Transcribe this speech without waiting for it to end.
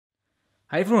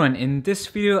Hi everyone, in this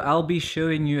video I'll be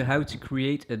showing you how to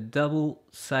create a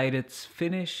double-sided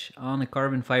finish on a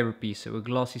carbon fiber piece, so a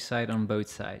glossy side on both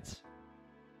sides.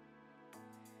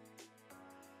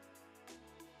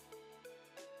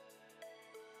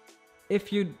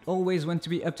 If you always want to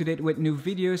be up to date with new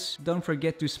videos, don't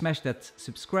forget to smash that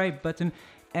subscribe button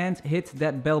and hit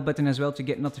that bell button as well to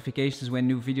get notifications when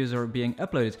new videos are being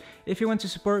uploaded. If you want to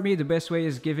support me, the best way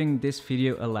is giving this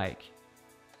video a like.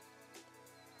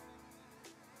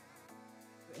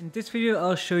 In this video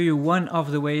I'll show you one of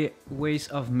the ways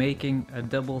of making a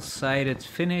double-sided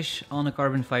finish on a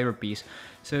carbon fiber piece.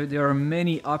 So there are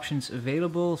many options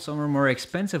available. Some are more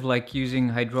expensive, like using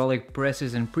hydraulic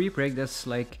presses and prepreg. That's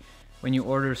like when you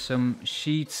order some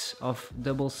sheets of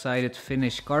double-sided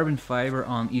finish carbon fiber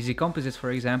on Easy Composites,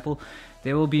 for example.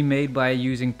 They will be made by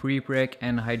using prepreg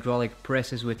and hydraulic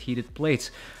presses with heated plates.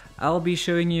 I'll be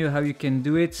showing you how you can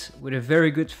do it with a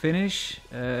very good finish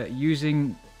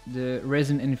using the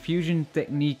resin infusion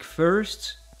technique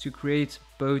first to create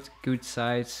both good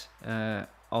sides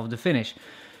of the finish.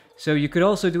 So you could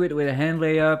also do it with a hand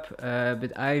layup,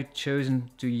 but I've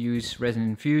chosen to use resin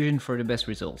infusion for the best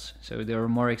results. So there are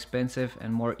more expensive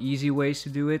and more easy ways to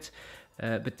do it,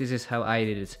 but this is how I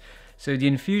did it. So the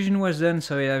infusion was done,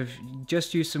 so I've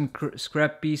just used some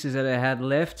scrap pieces that I had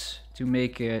left to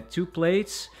make two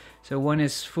plates. So one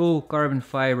is full carbon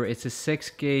fiber, it's a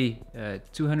 6K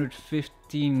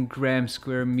 215 gram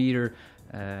square meter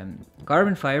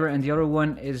carbon fiber, and the other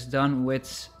one is done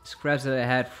with scraps that I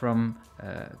had from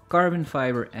carbon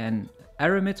fiber and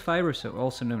aramid fiber, so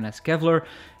also known as kevlar,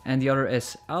 and the other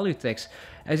is alutex.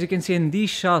 As you can see in these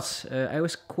shots, I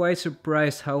was quite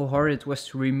surprised how hard it was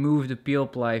to remove the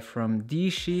peelply from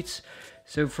these sheets.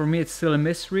 So for me it's still a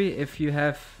mystery. If you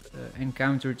have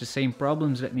encountered the same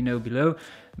problems, let me know below.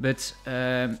 But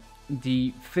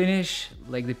the finish,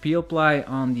 like the peelply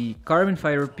on the carbon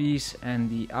fiber piece and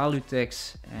the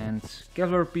alutex and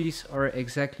kevlar piece, are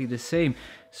exactly the same.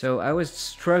 So I was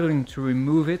struggling to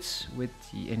remove it with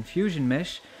the infusion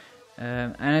mesh,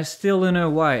 and I still don't know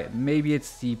why. Maybe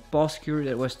it's the posture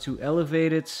that was too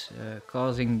elevated,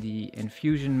 causing the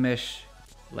infusion mesh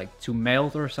like to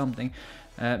melt or something.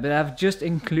 But I've just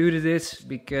included it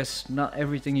because not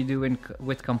everything you do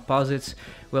with composites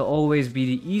will always be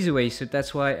the easy way. So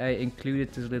that's why I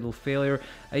included this little failure.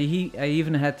 I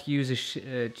even had to use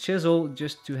a chisel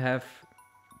just to have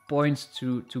points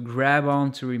to grab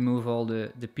on to remove all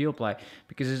the peelply,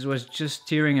 because it was just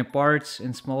tearing apart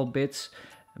in small bits,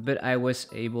 but I was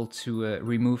able to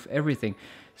remove everything.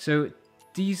 So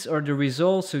these are the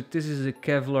results. So this is the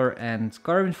kevlar and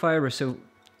carbon fiber. So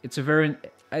it's a very,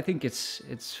 I think it's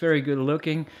very good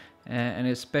looking and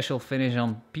a special finish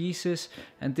on pieces.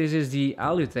 And this is the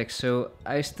alutex. So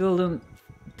I still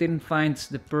didn't find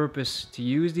the purpose to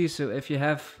use these. So if you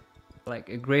have like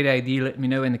a great idea, let me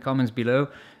know in the comments below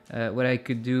what I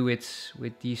could do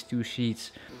with these two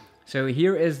sheets. So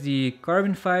here is the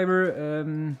carbon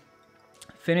fiber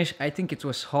finish. I think it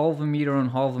was half a meter on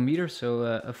half a meter, so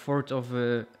a fourth of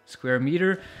a square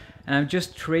meter. And I'm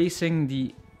just tracing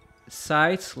the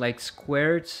sides, like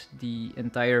squared the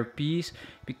entire piece,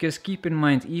 because keep in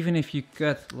mind, even if you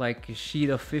cut like a sheet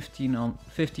of 50 on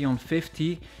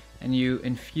 50 and you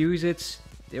infuse it,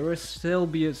 there will still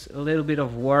be a little bit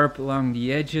of warp along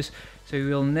the edges, so you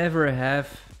will never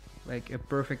have like a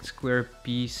perfect square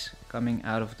piece coming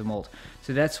out of the mold.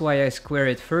 So that's why I square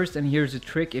it first. And here's the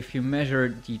trick: if you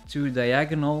measure the two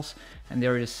diagonals and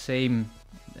they're the same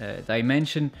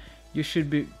dimension, you should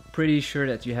be pretty sure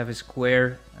that you have a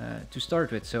square to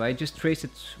start with. So I just trace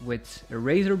it with a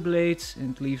razor blade,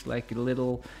 and it leaves like a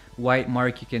little white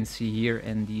mark you can see here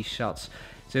in these shots.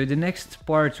 So the next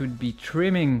part would be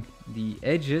trimming the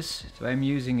edges. So I'm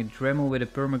using a Dremel with a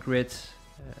permagrit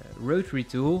rotary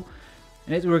tool,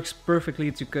 and it works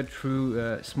perfectly to cut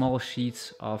through small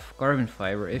sheets of carbon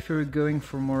fiber. If you're going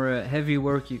for more heavy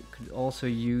work, you could also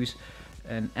use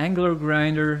an angular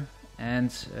grinder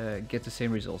and get the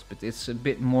same results, but it's a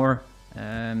bit more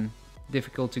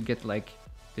difficult to get like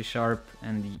the sharp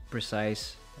and the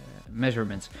precise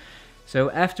measurements.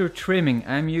 So after trimming,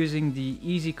 I'm using the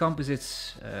Easy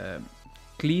Composites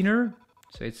cleaner.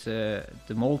 So it's the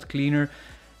mold cleaner,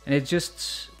 and it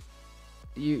just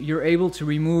you're able to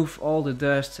remove all the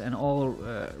dust and all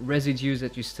residues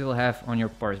that you still have on your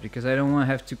parts, because I don't want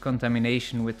to have to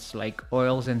contamination with like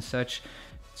oils and such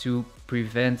to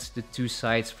prevent the two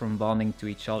sides from bonding to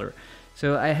each other.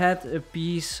 So I had a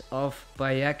piece of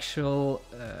biaxial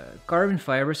carbon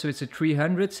fiber, so it's a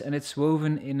 300, and it's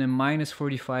woven in a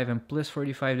 -45 and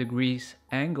 +45 degrees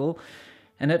angle,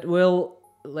 and it will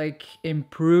like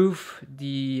improve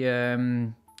the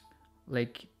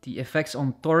like the effects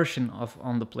on torsion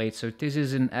on the plate. So this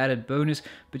is an added bonus,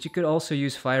 but you could also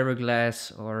use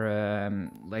fiberglass or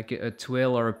like a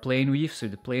twill or a plane weave. So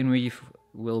the plane weave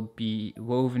will be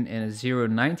woven in a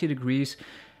 0-90 degrees,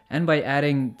 and by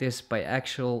adding this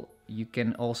biaxial you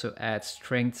can also add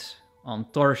strength on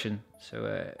torsion,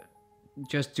 so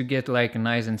just to get like a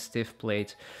nice and stiff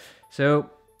plate. So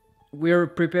we're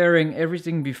preparing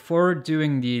everything before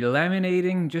doing the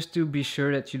laminating, just to be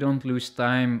sure that you don't lose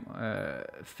time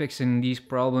fixing these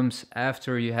problems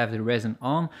after you have the resin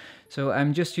on. So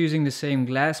I'm just using the same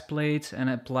glass plate and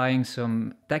applying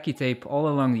some tacky tape all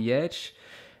along the edge,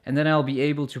 and then I'll be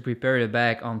able to prepare the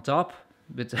bag on top.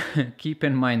 But keep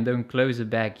in mind, don't close the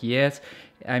bag yet.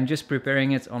 I'm just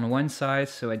preparing it on one side,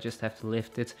 so I just have to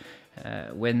lift it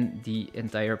when the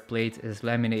entire plate is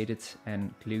laminated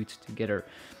and glued together.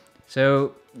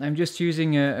 So I'm just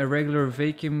using a regular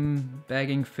vacuum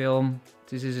bagging film.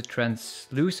 This is a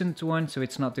translucent one, so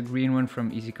it's not the green one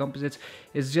from Easy Composites.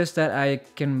 It's just that I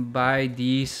can buy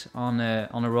these on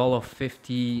a roll of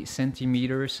 50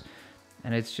 centimeters,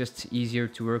 and it's just easier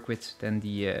to work with than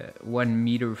the 1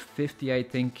 meter 50, I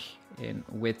think, in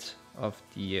width of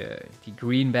the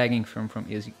green bagging from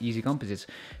Easy Composites.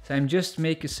 So I'm just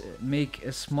make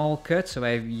a small cut. So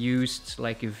I've used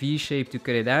like a V shape to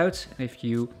cut it out. And if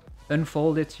you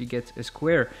unfold it, you get a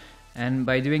square. And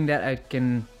by doing that, I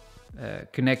can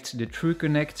connect the true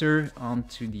connector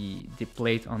onto the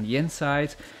plate on the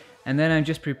inside. And then I'm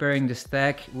just preparing the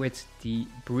stack with the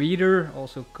breather,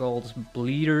 also called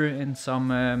bleeder in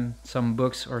some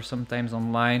books or sometimes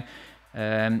online.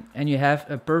 And you have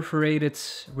a perforated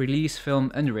release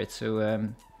film under it. So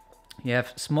you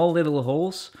have small little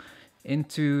holes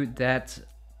into that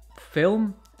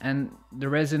film, and the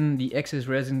resin, the excess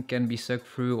resin, can be sucked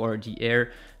through, or the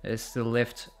air is still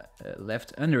left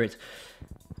under it.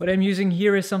 What I'm using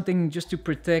here is something just to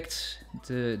protect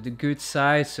the good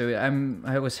side. So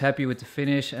I was happy with the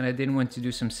finish, and I didn't want to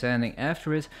do some sanding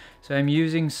after it. So I'm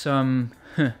using some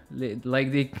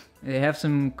like they have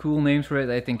some cool names for it.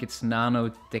 I think it's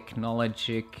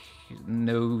nanotechnologic,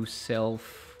 no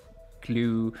self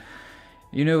glue.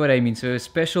 You know what I mean. So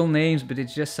special names, but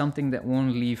it's just something that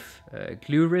won't leave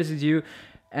glue residue,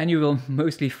 and you will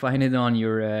mostly find it on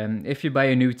your if you buy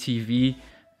a new TV.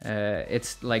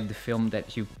 It's like the film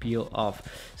that you peel off.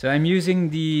 So I'm using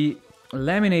the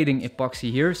laminating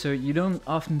epoxy here. So you don't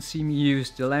often see me use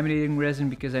the laminating resin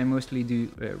because I mostly do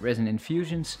resin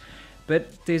infusions.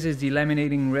 But this is the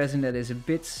laminating resin that is a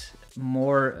bit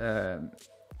more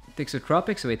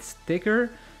thixotropic, so it's thicker.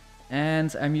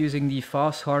 And I'm using the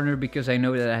fast hardener because I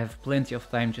know that I have plenty of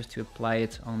time just to apply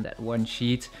it on that one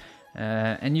sheet.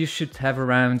 And you should have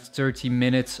around 30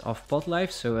 minutes of pot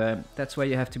life, so that's why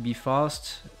you have to be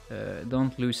fast.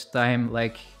 Don't lose time,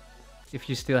 like if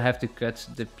you still have to cut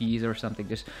the piece or something.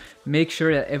 Just make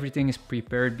sure that everything is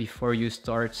prepared before you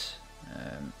start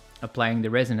applying the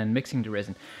resin and mixing the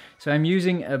resin. So I'm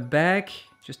using a bag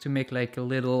just to make like a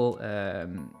little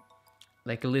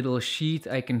sheet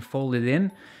I can fold it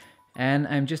in. And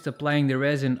I'm just applying the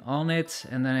resin on it,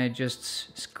 and then I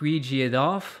just squeegee it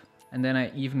off. And then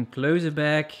I even close the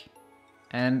bag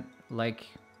and like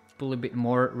pull a bit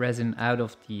more resin out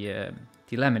of the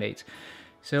laminate.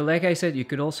 So like I said, you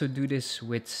could also do this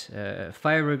with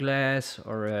fiberglass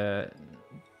or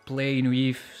plain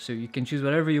weave. So you can choose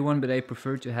whatever you want, but I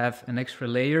prefer to have an extra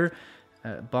layer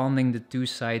bonding the two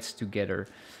sides together.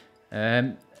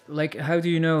 Like, how do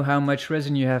you know how much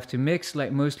resin you have to mix?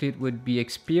 Like, mostly it would be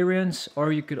experience,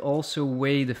 or you could also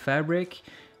weigh the fabric.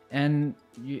 And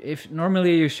if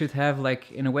normally you should have,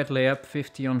 like in a wet layup,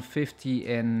 50-on-50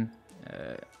 in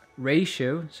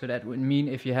ratio. So that would mean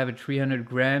if you have a 300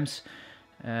 grams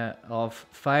of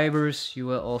fibers, you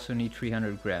will also need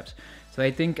 300 grams. So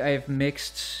I think I've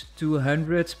mixed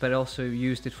 200, but also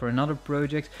used it for another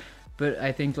project. But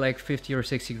I think like 50 or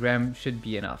 60 grams should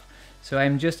be enough. So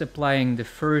I'm just applying the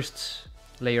first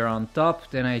layer on top,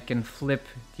 then I can flip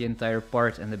the entire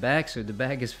part and the bag. So the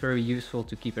bag is very useful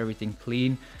to keep everything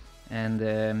clean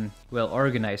and well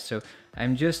organized. So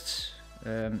I'm just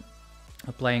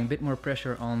applying a bit more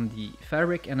pressure on the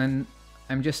fabric, and then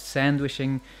I'm just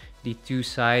sandwiching the two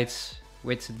sides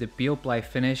with the peelply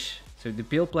finish. So the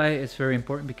peelply is very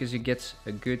important because you get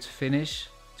a good finish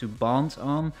to bond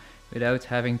on without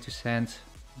having to sand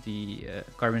the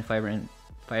carbon fiber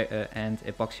and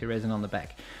epoxy resin on the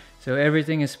back. So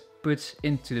everything is put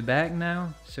into the bag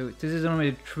now. So this is only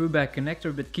a true bag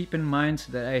connector, but keep in mind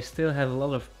that I still have a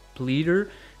lot of pleater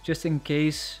just in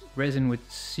case resin would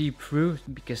seep through,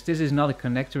 because this is not a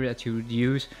connector that you would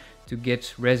use to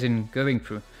get resin going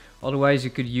through. Otherwise you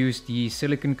could use the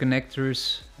silicone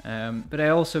connectors But I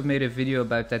also made a video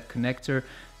about that connector.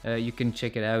 You can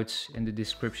check it out in the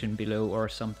description below or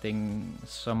something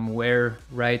somewhere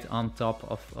right on top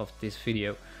of this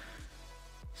video.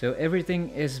 So everything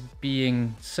is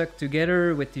being sucked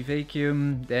together with the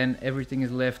vacuum, then everything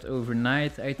is left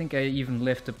overnight. I think I even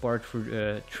left the part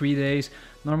for 3 days.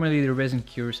 Normally the resin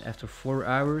cures after 4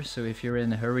 hours, so if you're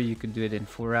in a hurry you could do it in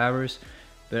 4 hours.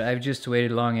 But I've just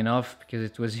waited long enough because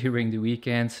it was during the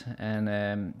weekend,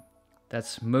 and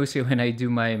that's mostly when I do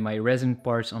my resin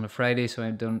parts on a Friday, so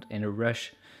I don't in a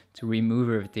rush to remove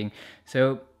everything.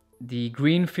 So the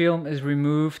green film is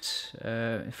removed.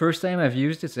 First time I've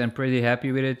used it, so I'm pretty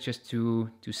happy with it, just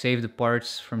to save the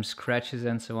parts from scratches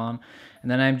and so on. And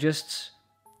then I'm just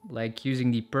like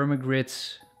using the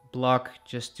permagrit block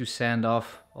just to sand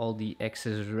off all the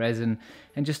excess resin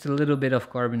and just a little bit of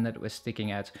carbon that was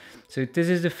sticking out. So this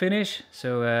is the finish.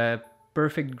 So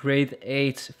perfect grade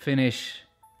 8 finish,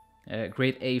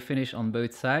 grade A finish on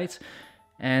both sides.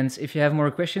 And if you have more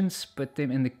questions, put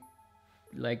them in the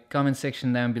comment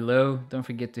section down below. Don't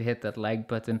forget to hit that like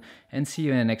button, and see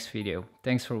you in the next video.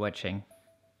 Thanks for watching.